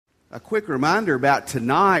A quick reminder about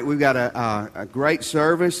tonight. We've got a great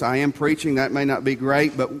service. I am preaching. That may not be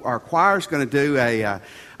great, but our choir's going to do a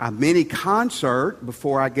mini concert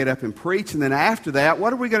before I get up and preach. And then after that,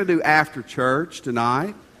 what are we going to do after church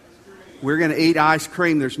tonight? We're going to eat ice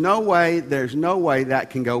cream. There's no way that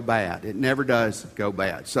can go bad. It never does go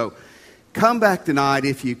bad. So come back tonight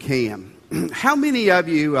if you can. How many of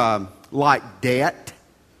you like debt?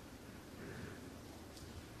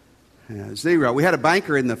 Zero. We had a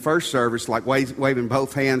banker in the first service, like waving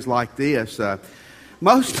both hands like this.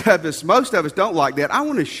 Most of us don't like that. I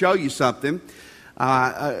want to show you something.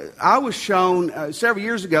 I was shown several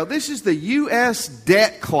years ago. This is the U.S.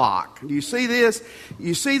 debt clock. Do you see this?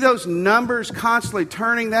 You see those numbers constantly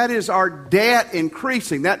turning? That is our debt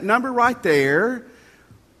increasing. That number right there,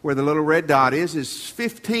 where the little red dot is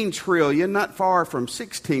 15 trillion, not far from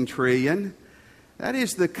 16 trillion. That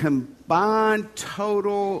is the combined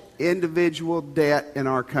total individual debt in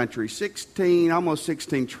our country, almost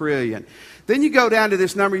 16 trillion. Then you go down to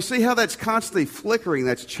this number. You see how that's constantly flickering.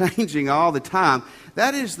 That's changing all the time.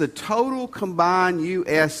 That is the total combined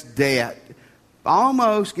U.S. debt,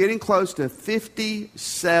 almost getting close to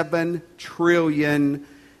 $57 trillion.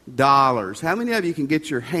 How many of you can get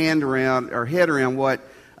your head around what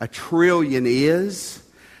a trillion is?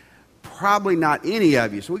 Probably not any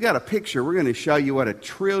of you. So we got a picture. We're going to show you what $1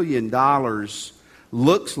 trillion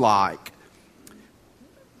looks like.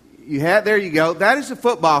 There you go. That is a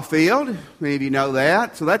football field. Many of you know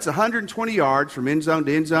that. So that's 120 yards from end zone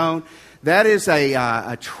to end zone. That is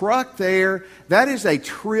a truck there. That is $1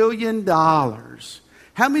 trillion.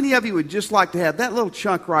 How many of you would just like to have that little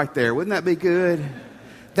chunk right there? Wouldn't that be good?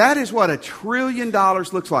 That is what $1 trillion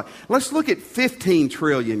looks like. Let's look at 15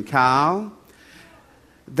 trillion, Kyle.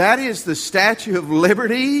 That is the Statue of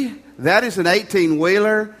Liberty. That is an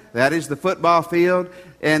 18-wheeler. That is the football field.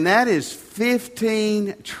 And that is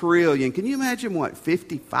 15 trillion. Can you imagine what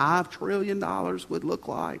 $55 trillion would look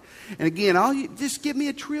like? And again, just give me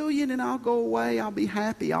 $1 trillion and I'll go away. I'll be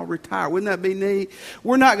happy. I'll retire. Wouldn't that be neat?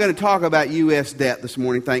 We're not going to talk about U.S. debt this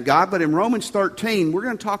morning, thank God. But in Romans 13, we're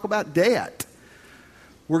going to talk about debt.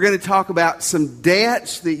 We're going to talk about some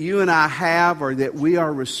debts that you and I have or that we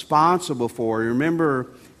are responsible for. Remember,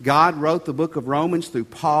 God wrote the book of Romans through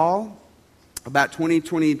Paul about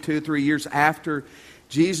 23 years after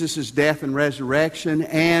Jesus' death and resurrection.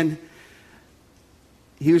 And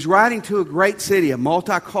he was writing to a great city, a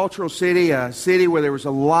multicultural city, a city where there was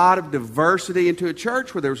a lot of diversity, and to a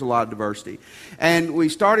church where there was a lot of diversity. And we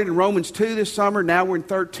started in Romans 2 this summer. Now we're in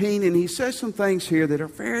 13. And he says some things here that are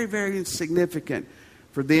very, very significant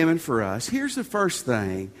for them and for us. Here's the first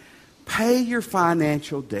thing. Pay your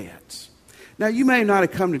financial debts. Now, you may not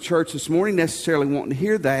have come to church this morning necessarily wanting to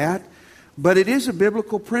hear that, but it is a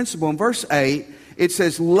biblical principle. In verse 8, it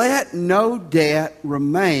says, let no debt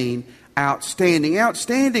remain outstanding.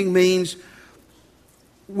 Outstanding means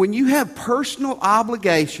when you have personal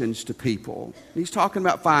obligations to people, he's talking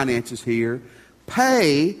about finances here,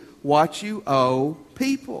 pay what you owe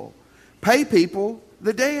people. Pay people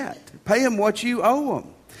the debt. Pay them what you owe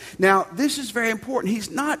them. Now, this is very important. He's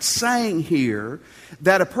not saying here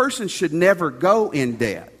that a person should never go in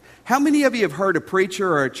debt. How many of you have heard a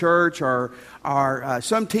preacher or a church or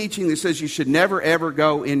some teaching that says you should never, ever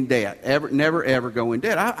go in debt? Never, ever go in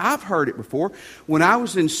debt. I've heard it before. When I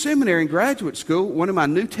was in seminary and graduate school, one of my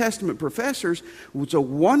New Testament professors was a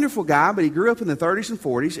wonderful guy, but he grew up in the 30s and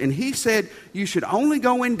 40s, and he said you should only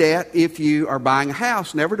go in debt if you are buying a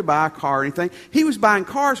house, never to buy a car or anything. He was buying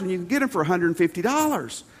cars when you could get them for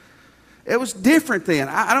 $150. It was different then.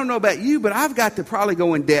 I don't know about you, but I've got to probably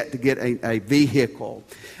go in debt to get a vehicle.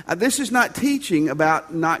 This is not teaching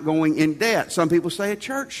about not going in debt. Some people say a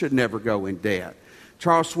church should never go in debt.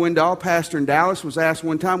 Charles Swindoll, pastor in Dallas, was asked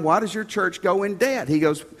one time, why does your church go in debt? He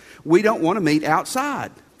goes, we don't want to meet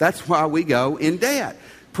outside. That's why we go in debt.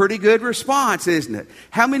 Pretty good response, isn't it?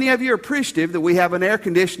 How many of you are appreciative that we have an air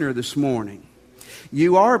conditioner this morning?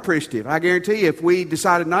 You are appreciative. I guarantee you, if we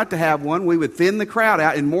decided not to have one, we would thin the crowd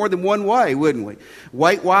out in more than one way, wouldn't we?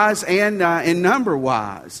 Weight-wise and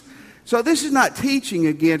number-wise. So this is not teaching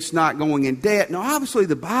against not going in debt. Now, obviously,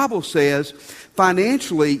 the Bible says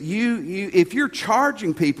financially, if you're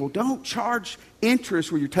charging people, don't charge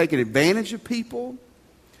interest where you're taking advantage of people.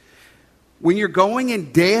 When you're going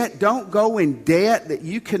in debt, don't go in debt that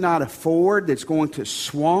you cannot afford, that's going to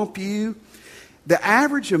swamp you. The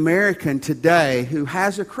average American today who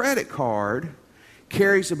has a credit card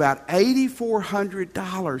carries about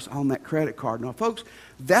 $8,400 on that credit card. Now, folks,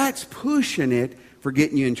 that's pushing it for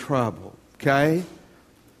getting you in trouble, okay?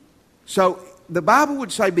 So the Bible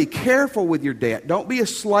would say be careful with your debt. Don't be a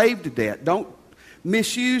slave to debt. Don't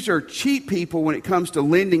misuse or cheat people when it comes to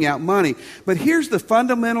lending out money. But here's the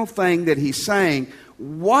fundamental thing that he's saying.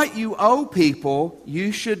 What you owe people,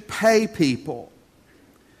 you should pay people.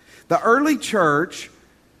 The early church,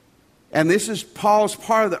 and this is Paul's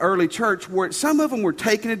part of the early church, where some of them were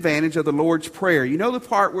taking advantage of the Lord's Prayer. You know the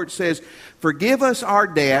part where it says, forgive us our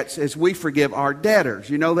debts as we forgive our debtors.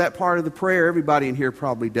 You know that part of the prayer? Everybody in here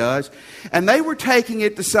probably does. And they were taking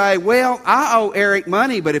it to say, well, I owe Eric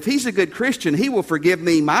money, but if he's a good Christian, he will forgive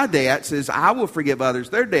me my debts as I will forgive others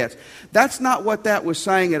their debts. That's not what that was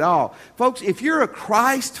saying at all. Folks, if you're a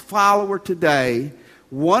Christ follower today,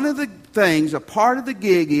 one of the things, a part of the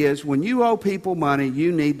gig is when you owe people money,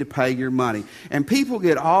 you need to pay your money. And people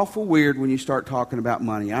get awful weird when you start talking about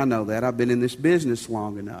money. I know that. I've been in this business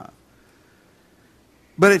long enough.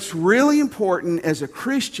 But it's really important as a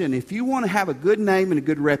Christian, if you want to have a good name and a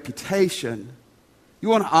good reputation, you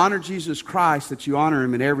want to honor Jesus Christ, that you honor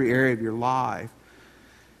Him in every area of your life.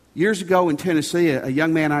 Years ago in Tennessee, a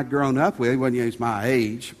young man I'd grown up with, he was my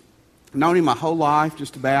age, known him my whole life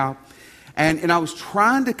just about. And I was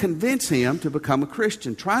trying to convince him to become a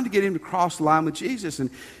Christian, trying to get him to cross the line with Jesus. And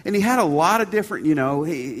he had a lot of different,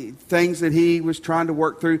 things that he was trying to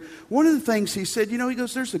work through. One of the things he said, he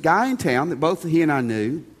goes, there's a guy in town that both he and I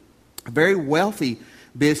knew, a very wealthy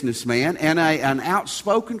businessman and an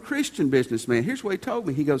outspoken Christian businessman. Here's what he told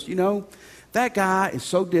me. He goes, that guy is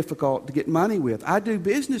so difficult to get money with. I do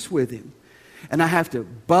business with him. And I have to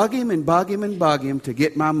bug him and bug him and bug him to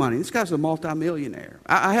get my money. This guy's a multimillionaire.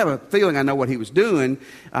 I have a feeling I know what he was doing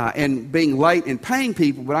and being late and paying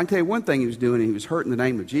people. But I can tell you one thing he was doing. He was hurting the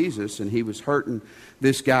name of Jesus, and he was hurting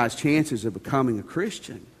this guy's chances of becoming a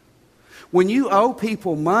Christian. When you owe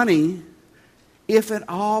people money, if at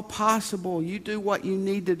all possible, you do what you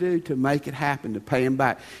need to do to make it happen, to pay them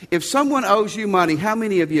back. If someone owes you money, how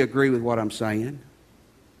many of you agree with what I'm saying?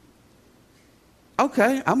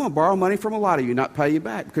 Okay, I'm going to borrow money from a lot of you, not pay you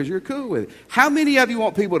back because you're cool with it. How many of you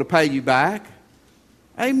want people to pay you back?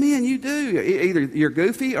 Amen, you do. Either you're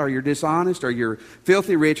goofy or you're dishonest or you're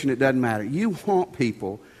filthy rich, and it doesn't matter. You want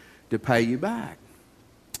people to pay you back.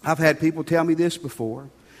 I've had people tell me this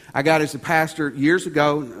before. I got as a pastor years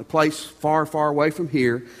ago, a place far, far away from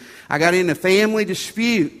here. I got in a family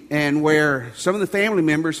dispute, and where some of the family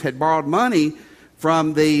members had borrowed money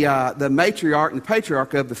from the matriarch and the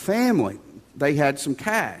patriarch of the family. They had some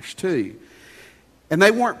cash too. And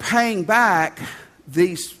they weren't paying back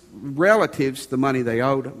these relatives the money they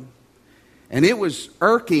owed them. And it was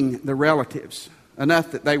irking the relatives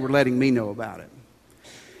enough that they were letting me know about it.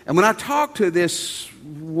 And when I talked to this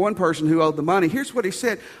one person who owed the money, here's what he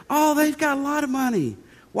said. Oh, they've got a lot of money.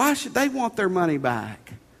 Why should they want their money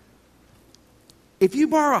back? If you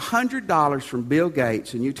borrow $100 from Bill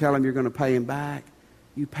Gates and you tell him you're going to pay him back,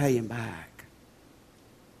 you pay him back.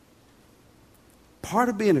 Part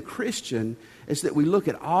of being a Christian is that we look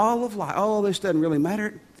at all of life. Oh, this doesn't really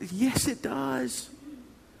matter. Yes, it does.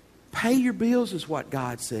 Pay your bills is what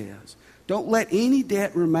God says. Don't let any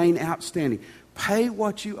debt remain outstanding. Pay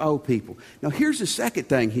what you owe people. Now, here's the second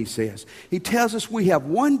thing he says. He tells us we have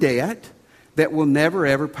one debt that will never,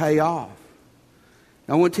 ever pay off.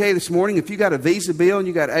 Now, I want to tell you this morning, if you got a Visa bill and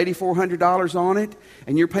you got $8,400 on it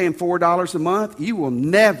and you're paying $4 a month, you will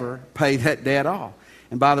never pay that debt off.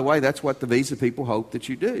 And by the way, that's what the Visa people hope that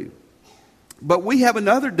you do. But we have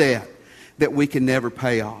another debt that we can never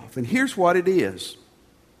pay off. And here's what it is.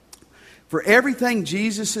 For everything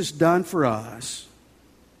Jesus has done for us,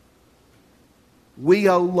 we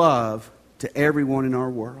owe love to everyone in our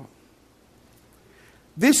world.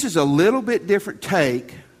 This is a little bit different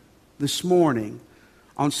take this morning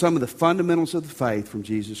on some of the fundamentals of the faith from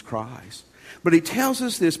Jesus Christ. But he tells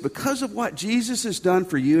us this, because of what Jesus has done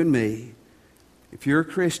for you and me, if you're a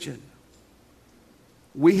Christian,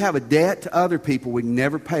 we have a debt to other people we can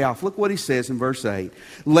never pay off. Look what he says in verse 8.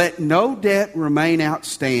 Let no debt remain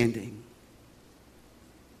outstanding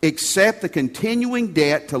except the continuing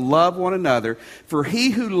debt to love one another, for he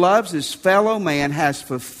who loves his fellow man has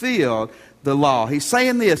fulfilled the law. He's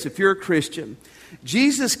saying this, if you're a Christian.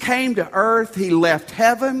 Jesus came to earth. He left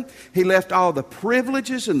heaven. He left all the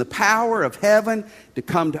privileges and the power of heaven to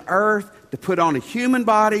come to earth, to put on a human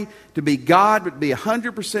body, to be God, but to be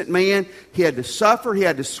 100% man. He had to suffer. He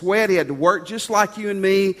had to sweat. He had to work just like you and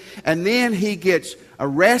me. And then he gets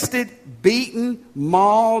arrested, beaten,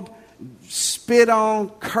 mauled, spit on,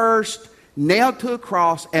 cursed, nailed to a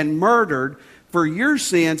cross, and murdered for your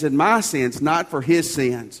sins and my sins, not for his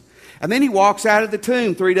sins. And then he walks out of the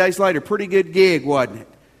tomb 3 days later. Pretty good gig, wasn't it?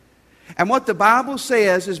 And what the Bible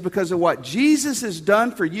says is because of what Jesus has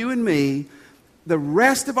done for you and me, the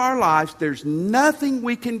rest of our lives, there's nothing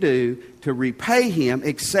we can do to repay Him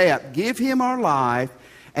except give Him our life.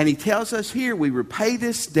 And He tells us here, we repay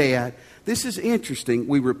this debt. This is interesting.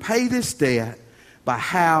 We repay this debt by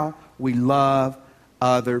how we love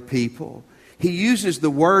other people. He uses the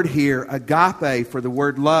word here, agape, for the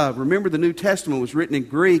word love. Remember, the New Testament was written in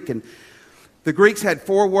Greek, and the Greeks had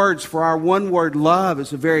 4 words for our one word love.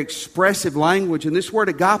 It's a very expressive language. And this word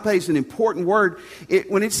agape is an important word.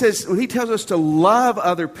 When He tells us to love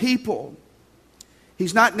other people,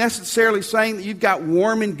 He's not necessarily saying that you've got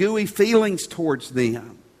warm and gooey feelings towards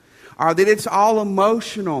them, or that it's all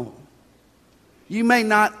emotional. You may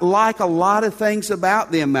not like a lot of things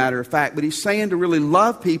about them, matter of fact, but He's saying to really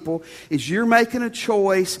love people is you're making a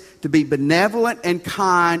choice to be benevolent and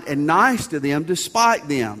kind and nice to them despite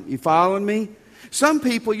them. You following me? Some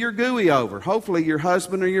people you're gooey over. Hopefully your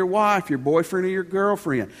husband or your wife, your boyfriend or your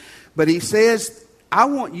girlfriend. But He says, I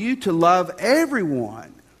want you to love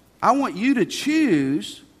everyone. I want you to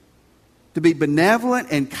choose to be benevolent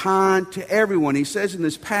and kind to everyone. He says in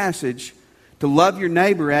this passage to love your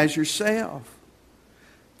neighbor as yourself.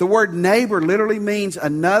 The word neighbor literally means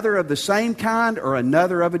another of the same kind or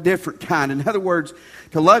another of a different kind. In other words,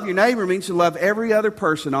 to love your neighbor means to love every other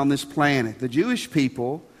person on this planet. The Jewish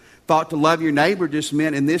people thought to love your neighbor just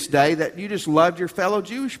meant in this day that you just loved your fellow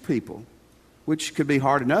Jewish people, which could be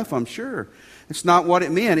hard enough, I'm sure. It's not what it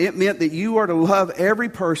meant. It meant that you are to love every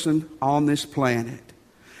person on this planet.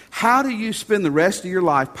 How do you spend the rest of your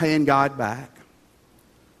life paying God back?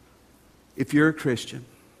 If you're a Christian.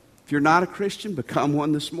 If you're not a Christian, become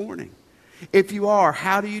one this morning. If you are,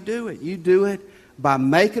 how do you do it? You do it by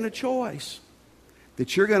making a choice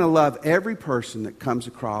that you're going to love every person that comes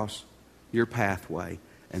across your pathway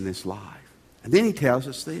in this life. And then He tells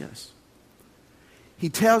us this. He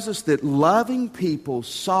tells us that loving people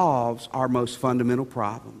solves our most fundamental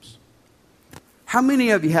problems. How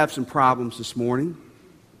many of you have some problems this morning?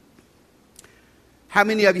 How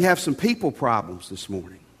many of you have some people problems this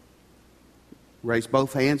morning? Raise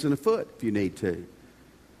both hands and a foot if you need to.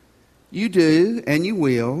 You do, and you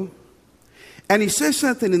will. And He says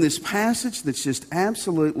something in this passage that's just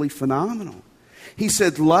absolutely phenomenal. He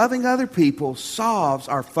said, loving other people solves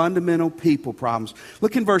our fundamental people problems.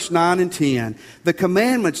 Look in verse 9 and 10. The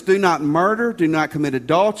commandments, do not murder, do not commit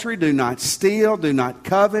adultery, do not steal, do not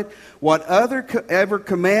covet. Whatever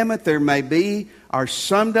commandment there may be are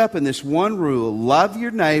summed up in this one rule. Love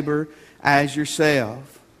your neighbor as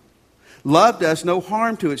yourself. Love does no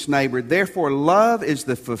harm to its neighbor. Therefore, love is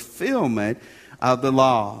the fulfillment of the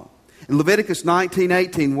law. In Leviticus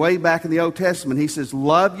 19:18, way back in the Old Testament, He says,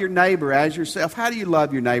 love your neighbor as yourself. How do you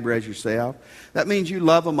love your neighbor as yourself? That means you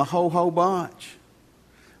love them a whole bunch.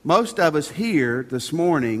 Most of us here this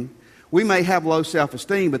morning, we may have low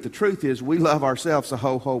self-esteem, but the truth is we love ourselves a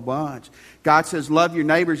whole bunch. God says, love your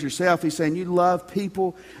neighbors yourself. He's saying you love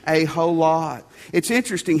people a whole lot. It's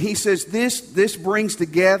interesting. He says this brings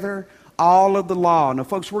together all of the law. Now,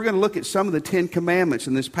 folks, we're going to look at some of the 10 Commandments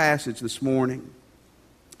in this passage this morning.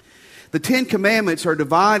 The 10 Commandments are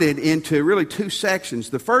divided into really 2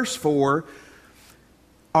 sections. The first 4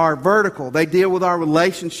 are vertical. They deal with our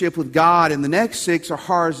relationship with God. And the next 6 are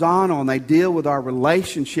horizontal, and they deal with our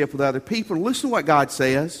relationship with other people. And listen to what God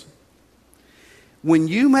says. When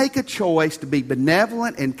you make a choice to be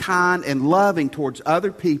benevolent and kind and loving towards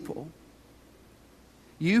other people,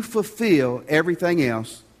 you fulfill everything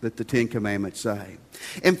else that the 10 Commandments say.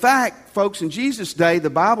 In fact, folks, in Jesus' day, the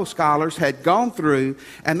Bible scholars had gone through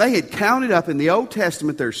and they had counted up in the Old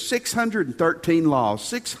Testament, there's 613 laws.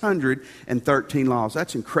 613 laws.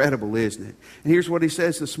 That's incredible, isn't it? And here's what He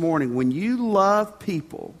says this morning. When you love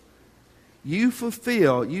people, you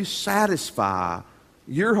fulfill, you satisfy,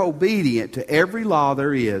 you're obedient to every law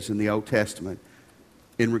there is in the Old Testament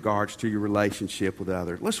in regards to your relationship with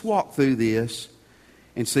others. Let's walk through this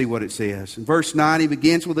and see what it says. In verse 9, He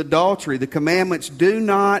begins with adultery. The commandments, do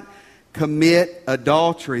not commit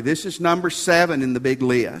adultery. This is number 7 in the big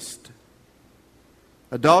list.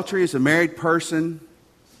 Adultery is a married person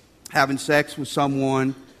having sex with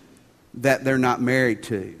someone that they're not married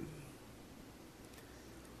to.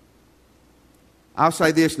 I'll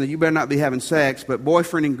say this, now you better not be having sex, but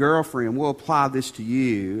boyfriend and girlfriend, we'll apply this to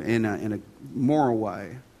you in a moral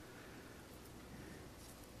way.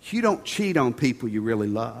 You don't cheat on people you really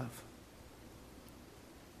love.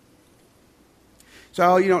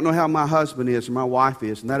 So, you don't know how my husband is or my wife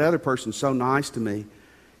is, and that other person's so nice to me.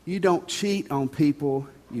 You don't cheat on people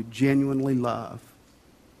you genuinely love.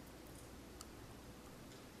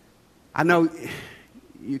 I know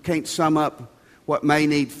you can't sum up what may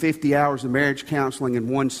need 50 hours of marriage counseling in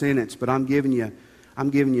one sentence, but I'm giving you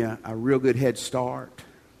a real good head start.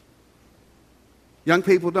 Young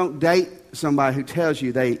people, don't date somebody who tells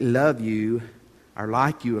you they love you or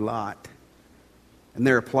like you a lot, and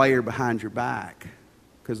they're a player behind your back,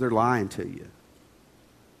 because they're lying to you.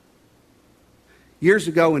 Years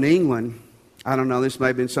ago in England, I don't know, this may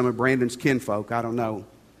have been some of Brandon's kinfolk, I don't know.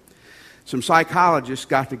 Some psychologists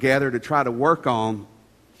got together to try to work on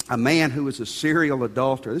a man who was a serial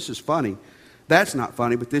adulterer. This is funny. That's not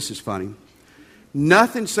funny, but this is funny.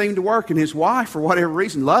 Nothing seemed to work, and his wife, for whatever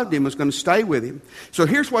reason, loved him, was going to stay with him. So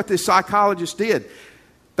here's what this psychologist did.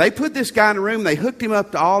 They put this guy in a room, they hooked him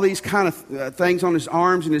up to all these kind of things on his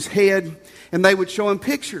arms and his head, and they would show him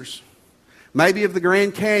pictures. Maybe of the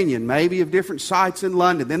Grand Canyon, maybe of different sites in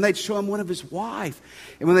London. Then they'd show him one of his wife.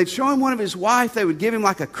 And when they'd show him one of his wife, they would give him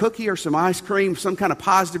like a cookie or some ice cream, some kind of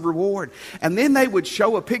positive reward. And then they would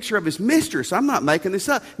show a picture of his mistress. I'm not making this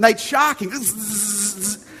up. And they'd shock him.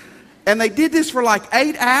 And they did this for like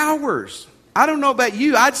 8 hours. I don't know about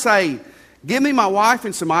you. I'd say, give me my wife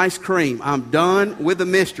and some ice cream. I'm done with the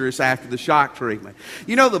mistress after the shock treatment.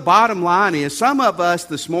 You know, the bottom line is, some of us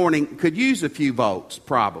this morning could use a few votes,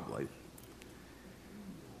 probably.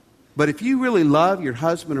 But if you really love your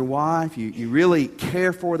husband or wife, you really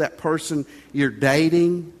care for that person you're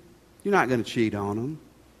dating, you're not going to cheat on them.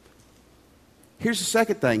 Here's the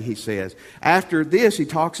second thing he says. After this, he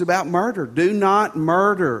talks about murder. Do not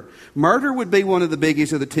murder. Murder would be one of the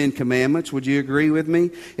biggies of the 10 Commandments. Would you agree with me?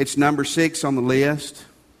 It's number 6 on the list.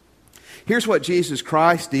 Here's what Jesus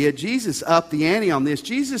Christ did. Jesus upped the ante on this.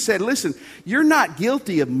 Jesus said, listen, you're not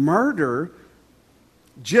guilty of murder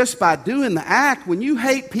just by doing the act. When you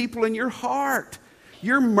hate people in your heart,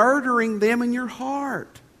 you're murdering them in your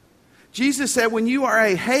heart. Jesus said, when you are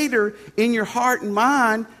a hater in your heart and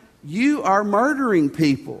mind, you are murdering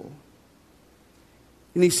people.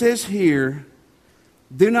 And he says here,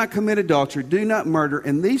 do not commit adultery, do not murder,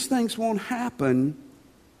 and these things won't happen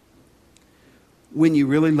when you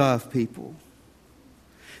really love people.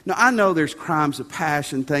 Now, I know there's crimes of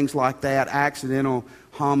passion, things like that, accidental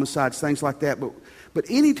homicides, things like that, but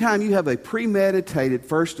anytime you have a premeditated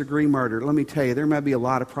first-degree murder, let me tell you, there may be a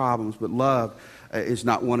lot of problems, but love is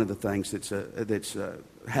not one of the things that's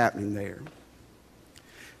happening there.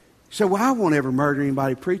 So, well, I won't ever murder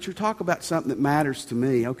anybody. Preacher, talk about something that matters to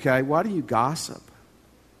me. Okay, why do you gossip?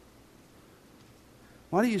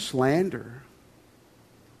 Why do you slander?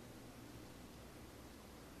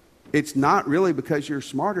 It's not really because you're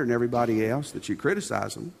smarter than everybody else that you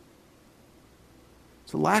criticize them.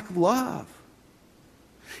 It's a lack of love.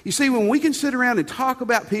 You see, when we can sit around and talk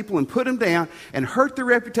about people and put them down and hurt their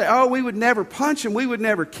reputation, oh, we would never punch them, we would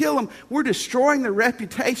never kill them, we're destroying their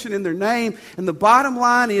reputation and their name. And the bottom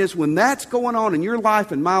line is, when that's going on in your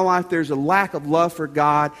life and my life, there's a lack of love for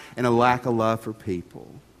God and a lack of love for people.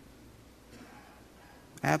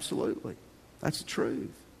 Absolutely. That's the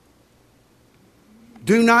truth.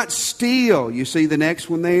 Do not steal. You see the next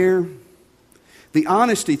one there? The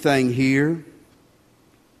honesty thing here.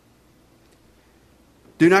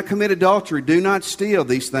 Do not commit adultery. Do not steal.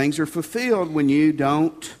 These things are fulfilled when you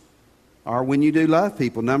don't, or when you do love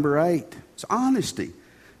people. Number 8. It's honesty.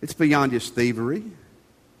 It's beyond just thievery.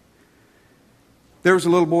 There was a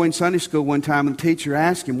little boy in Sunday school one time, and the teacher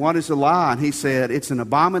asked him, what is a lie? And he said, it's an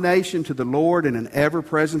abomination to the Lord and an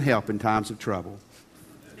ever-present help in times of trouble.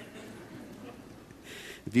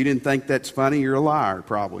 If you didn't think that's funny, you're a liar,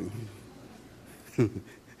 probably. You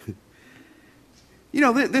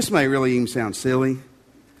know, this may really even sound silly,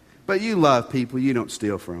 but you love people, you don't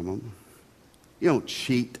steal from them. You don't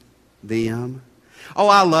cheat them. Oh,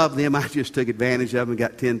 I love them, I just took advantage of them and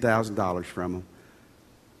got $10,000 from them.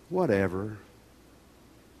 Whatever.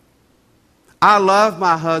 I love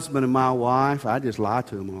my husband and my wife, I just lie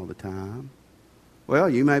to them all the time. Well,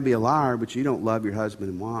 you may be a liar, but you don't love your husband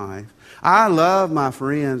and wife. I love my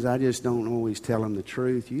friends, I just don't always tell them the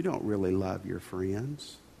truth. You don't really love your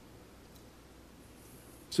friends.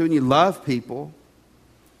 So when you love people,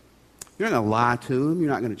 you're not going to lie to them.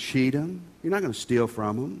 You're not going to cheat them. You're not going to steal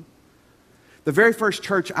from them. The very first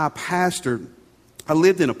church I pastored, I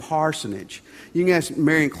lived in a parsonage. You can ask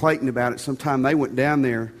Mary and Clayton about it sometime. They went down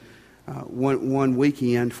there one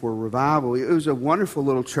weekend for a revival. It was a wonderful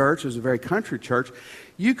little church. It was a very country church.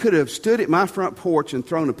 You could have stood at my front porch and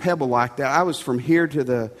thrown a pebble like that. I was from here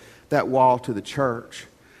to that wall to the church.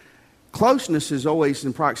 Closeness is always,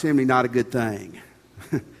 in proximity, not a good thing.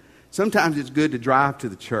 Sometimes it's good to drive to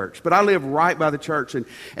the church. But I live right by the church.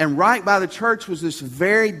 And right by the church was this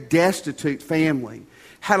very destitute family.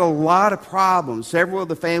 Had a lot of problems. Several of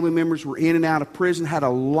the family members were in and out of prison. Had a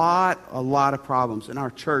lot of problems. And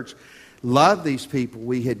our church loved these people.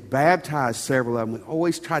 We had baptized several of them. We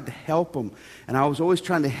always tried to help them. And I was always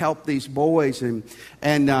trying to help these boys. And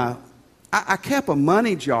I kept a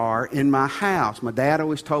money jar in my house. My dad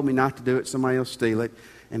always told me not to do it, somebody else steal it,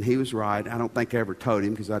 and he was right. I don't think I ever told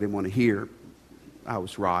him because I didn't want to hear I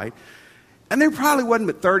was right. And there probably wasn't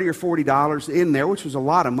but $30 or $40 in there, which was a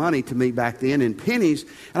lot of money to me back then in pennies.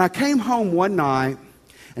 And I came home one night,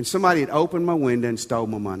 and somebody had opened my window and stole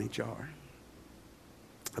my money jar.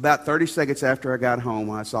 About 30 seconds after I got home,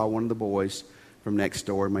 I saw one of the boys from next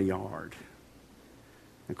door in my yard.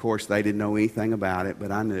 Of course, they didn't know anything about it, but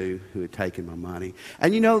I knew who had taken my money.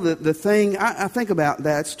 And you know, the thing, I think about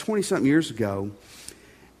that, it's 20-something years ago,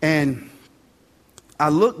 and I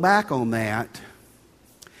look back on that,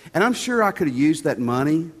 and I'm sure I could have used that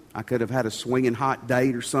money. I could have had a swinging hot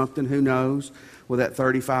date or something, who knows, with that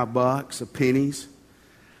 $35 of pennies.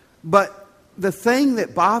 But the thing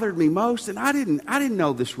that bothered me most, and I didn't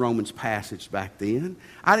know this Romans passage back then.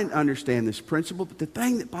 I didn't understand this principle, but the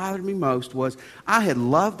thing that bothered me most was I had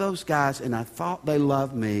loved those guys, and I thought they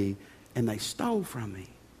loved me, and they stole from me.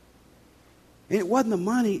 And it wasn't the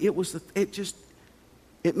money,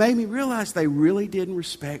 it made me realize they really didn't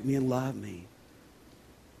respect me and love me.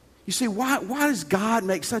 You see, why does God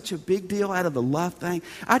make such a big deal out of the love thing?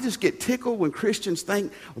 I just get tickled when Christians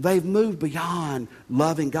think they've moved beyond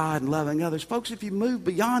loving God and loving others. Folks, if you move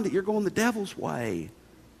beyond it, you're going the devil's way.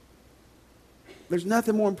 There's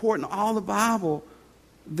nothing more important in all the Bible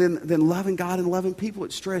than loving God and loving people.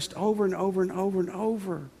 It's stressed over and over and over and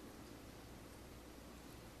over.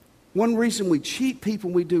 One reason we cheat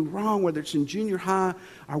people, we do wrong, whether it's in junior high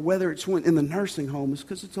or whether it's in the nursing home, is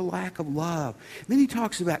because it's a lack of love. And then he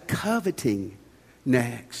talks about coveting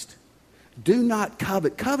next. Do not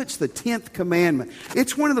covet. Covet's the 10th commandment.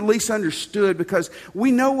 It's one of the least understood because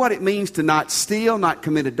we know what it means to not steal, not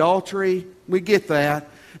commit adultery. We get that.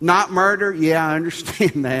 Not murder. Yeah, I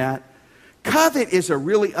understand that. Covet is a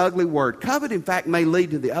really ugly word. Covet, in fact, may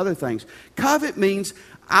lead to the other things. Covet means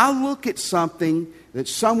I look at something that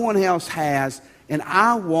someone else has and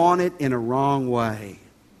I want it in a wrong way.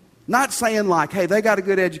 Not saying like, hey, they got a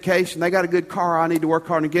good education, they got a good car, I need to work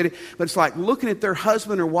hard to get it. But it's like looking at their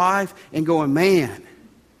husband or wife and going, man,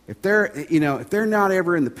 if they're not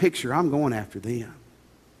ever in the picture, I'm going after them.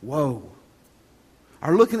 Whoa.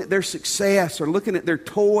 Or looking at their success or looking at their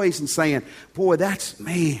toys and saying, boy, that's,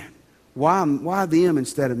 man, why them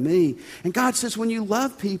instead of me? And God says when you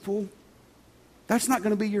love people, that's not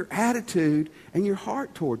going to be your attitude and your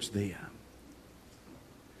heart towards them.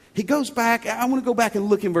 He goes back, I want to go back and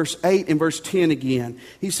look in verse 8 and verse 10 again.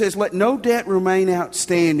 He says, let no debt remain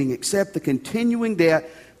outstanding except the continuing debt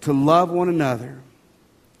to love one another.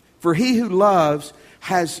 For he who loves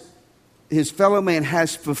his fellow man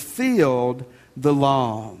has fulfilled the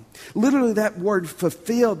law. Literally that word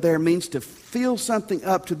fulfilled there means to fill something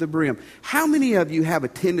up to the brim. How many of you have a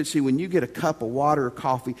tendency when you get a cup of water or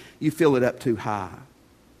coffee, you fill it up too high?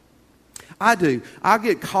 I do. I'll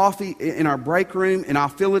get coffee in our break room and I'll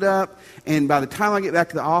fill it up, and by the time I get back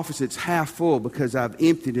to the office it's half full because I've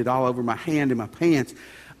emptied it all over my hand and my pants.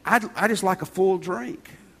 I just like a full drink.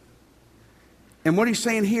 And what he's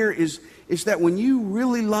saying here is that when you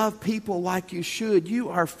really love people like you should, you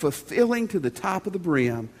are fulfilling to the top of the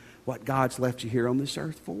brim what God's left you here on this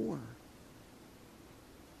earth for.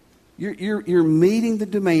 You're meeting the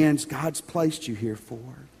demands God's placed you here for.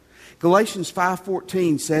 Galatians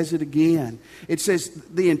 5:14 says it again. It says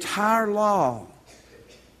the entire law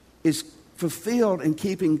is fulfilled in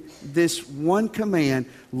keeping this one command,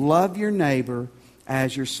 love your neighbor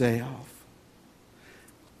as yourself.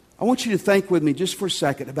 I want you to think with me just for a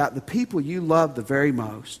second about the people you love the very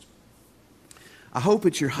most. I hope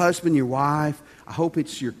it's your husband, your wife. I hope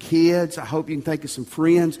it's your kids. I hope you can think of some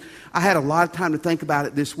friends. I had a lot of time to think about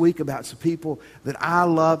it this week about some people that I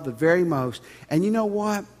love the very most. And you know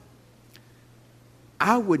what?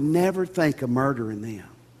 I would never think of murdering them.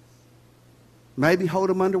 Maybe hold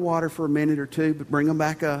them underwater for a minute or two, but bring them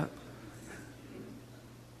back up.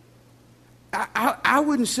 I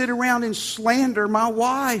wouldn't sit around and slander my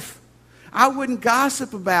wife. I wouldn't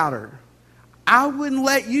gossip about her. I wouldn't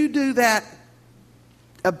let you do that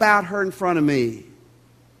about her in front of me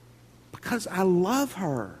because I love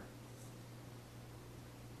her.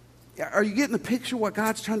 Are you getting the picture of what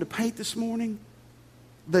God's trying to paint this morning?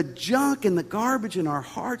 The junk and the garbage in our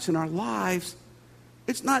hearts and our lives,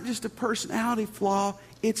 it's not just a personality flaw,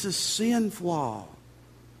 it's a sin flaw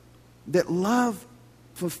that love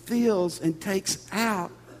fulfills and takes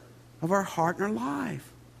out of our heart and our life.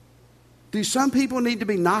 Do some people need to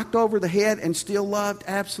be knocked over the head and still loved?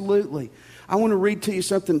 Absolutely. I want to read to you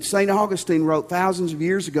something St. Augustine wrote thousands of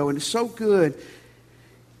years ago, and it's so good.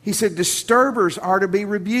 He said, disturbers are to be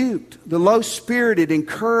rebuked, the low-spirited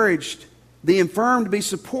encouraged, the infirm to be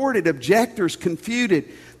supported, objectors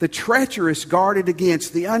confuted, The treacherous guarded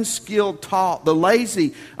against, the unskilled taught, the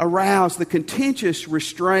lazy aroused, the contentious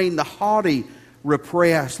restrained, the haughty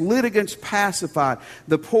repressed, litigants pacified,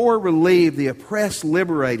 the poor relieved, the oppressed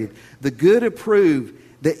liberated, the good approved,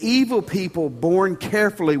 the evil people borne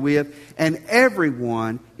carefully with, and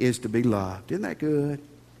everyone is to be loved. Isn't that good?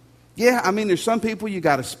 Yeah, I mean, there's some people you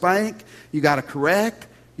got to spank, you got to correct,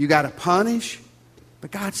 you got to punish. But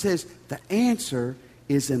God says the answer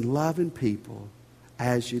is in loving people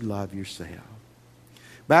as you love yourself.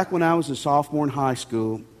 Back when I was a sophomore in high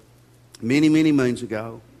school, many, many moons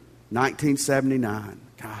ago, 1979.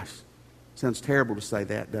 Gosh, sounds terrible to say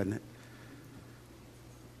that, doesn't it?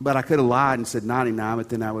 But I could have lied and said 99, but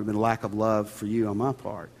then that would have been a lack of love for you on my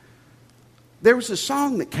part. There was a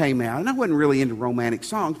song that came out, and I wasn't really into romantic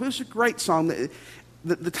songs, but it was a great song.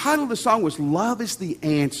 The title of the song was Love is the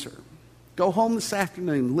Answer. Go home this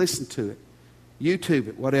afternoon, listen to it, YouTube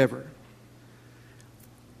it, whatever.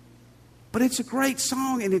 But it's a great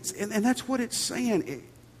song, and that's what it's saying.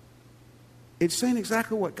 It's saying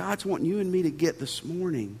exactly what God's wanting you and me to get this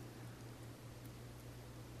morning.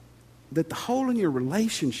 That the hole in your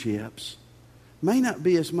relationships may not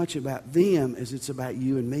be as much about them as it's about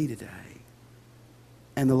you and me today.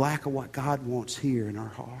 And the lack of what God wants here in our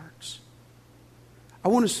hearts. I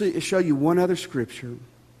want to show you one other scripture.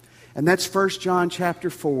 And that's 1 John chapter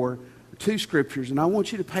 4. Two scriptures. And I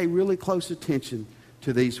want you to pay really close attention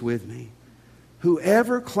to these with me.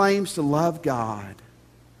 Whoever claims to love God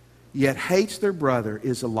yet hates their brother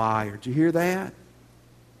is a liar. Did you hear that?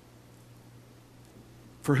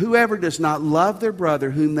 For whoever does not love their brother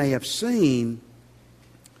whom they have seen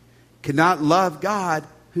cannot love God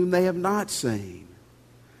whom they have not seen.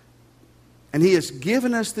 And He has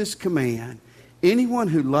given us this command. Anyone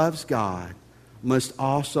who loves God must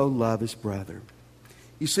also love his brother.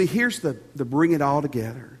 You see, here's the bring it all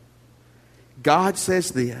together. God says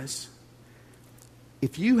this.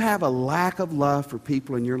 If you have a lack of love for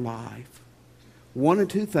people in your life, one of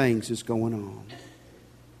two things is going on.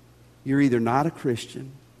 You're either not a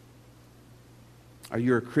Christian, or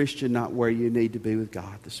you're a Christian not where you need to be with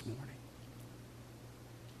God this morning.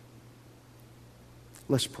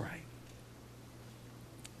 Let's pray.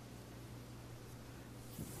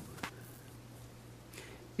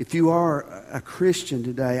 If you are a Christian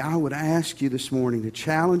today, I would ask you this morning to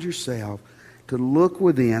challenge yourself to look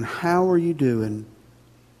within. How are you doing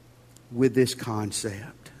with this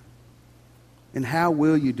concept? And how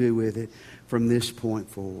will you do with it from this point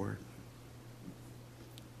forward?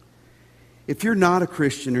 If you're not a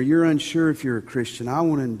Christian or you're unsure if you're a Christian, I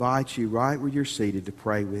want to invite you right where you're seated to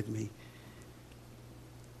pray with me.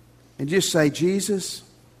 And just say, Jesus,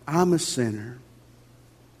 I'm a sinner.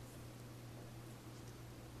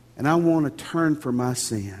 And I want to turn from my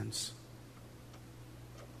sins.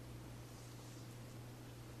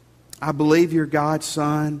 I believe you're God's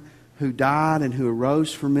Son who died and who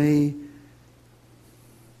arose for me.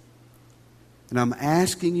 And I'm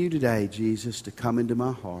asking you today, Jesus, to come into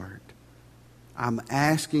my heart. I'm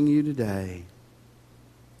asking you today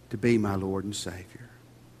to be my Lord and Savior.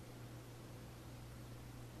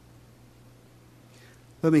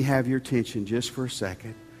 Let me have your attention just for a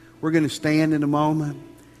second. We're going to stand in a moment,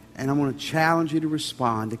 and I'm going to challenge you to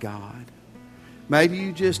respond to God. Maybe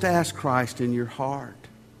you just ask Christ in your heart.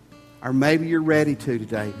 Or maybe you're ready to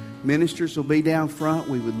today. Ministers will be down front.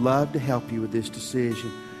 We would love to help you with this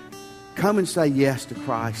decision. Come and say yes to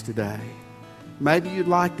Christ today. Maybe you'd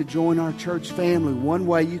like to join our church family. One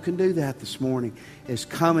way you can do that this morning is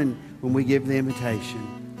coming when we give the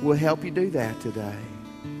invitation. We'll help you do that today.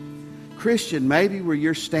 Christian, maybe where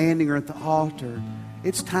you're standing or at the altar,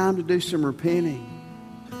 it's time to do some repenting.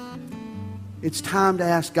 It's time to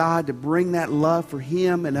ask God to bring that love for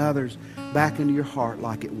Him and others back into your heart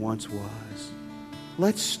like it once was.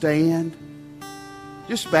 Let's stand.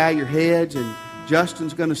 Just bow your heads, and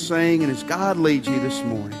Justin's going to sing, and as God leads you this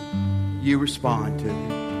morning, you respond to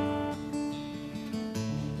Him.